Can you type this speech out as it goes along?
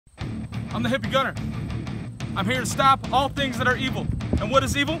I'm the hippie gunner. I'm here to stop all things that are evil. And what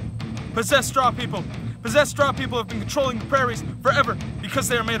is evil? Possessed straw people. Possessed straw people have been controlling the prairies forever because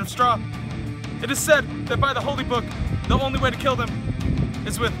they are made of straw. It is said that by the Holy Book, the only way to kill them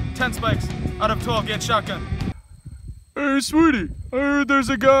is with 10 spikes out of a 12-gauge shotgun. Hey, sweetie, I heard there's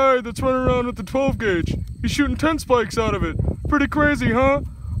a guy that's running around with the 12-gauge. He's shooting 10 spikes out of it. Pretty crazy, huh?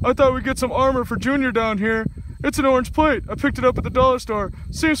 I thought we'd get some armor for Junior down here. It's an orange plate. I picked it up at the dollar store.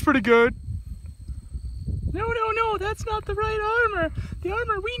 Seems pretty good. No, that's not the right armor. The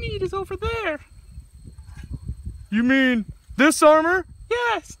armor we need is over there. You mean this armor?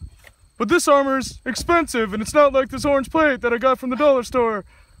 Yes. But this armor's expensive, and it's not like this orange plate that I got from the dollar store.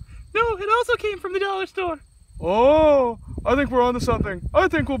 No, it also came from the dollar store. Oh, I think we're onto something. I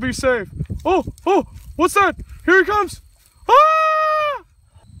think we'll be safe. Oh, what's that? Here he comes. Ah!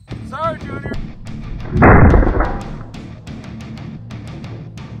 Sorry, Junior.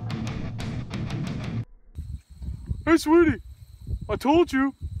 Hey, sweetie, I told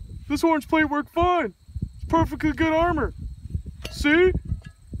you, this orange plate worked fine. It's perfectly good armor. See?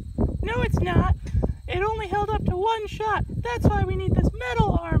 No, it's not. It only held up to one shot. That's why we need this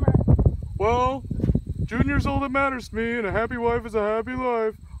metal armor. Well, Junior's all that matters to me, and a happy wife is a happy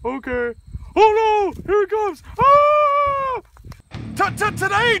life. Okay. Oh no! Here it comes! Ah!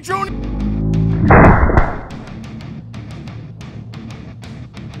 Today, Junior!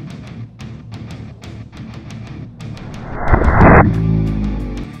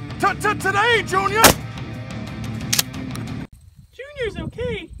 Today, Junior! Junior's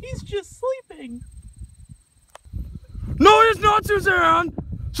okay. He's just sleeping. No, he's not, Suzanne!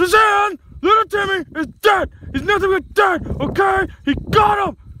 Suzanne! Little Timmy is dead! He's nothing but dead, okay? He got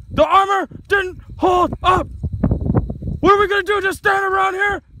him! The armor didn't hold up! What are we gonna do, just stand around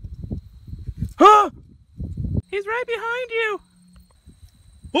here? Huh? He's right behind you.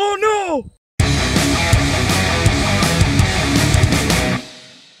 Oh no!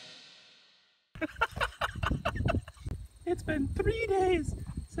 It's been 3 days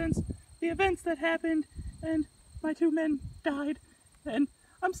since the events that happened and my 2 men died, and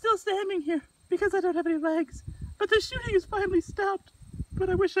I'm still standing here because I don't have any legs. But the shooting has finally stopped, but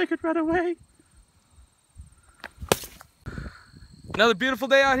I wish I could run away. Another beautiful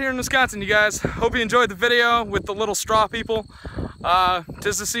day out here in Wisconsin, you guys. Hope you enjoyed the video with the little straw people.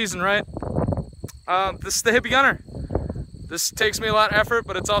 'Tis the season, right? This is the hippie gunner. This takes me a lot of effort,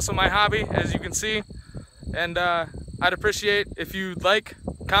 but it's also my hobby, as you can see. And I'd appreciate if you like,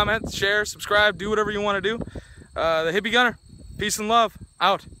 comment, share, subscribe, do whatever you want to do. The hippie gunner. Peace and love.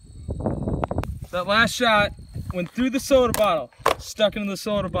 Out. That last shot went through the soda bottle, stuck into the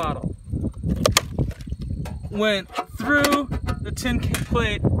soda bottle. Went through the tin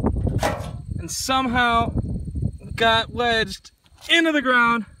plate and somehow got wedged into the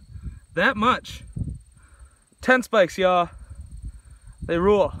ground that much. 10 spikes, y'all. They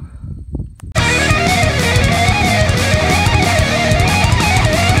rule.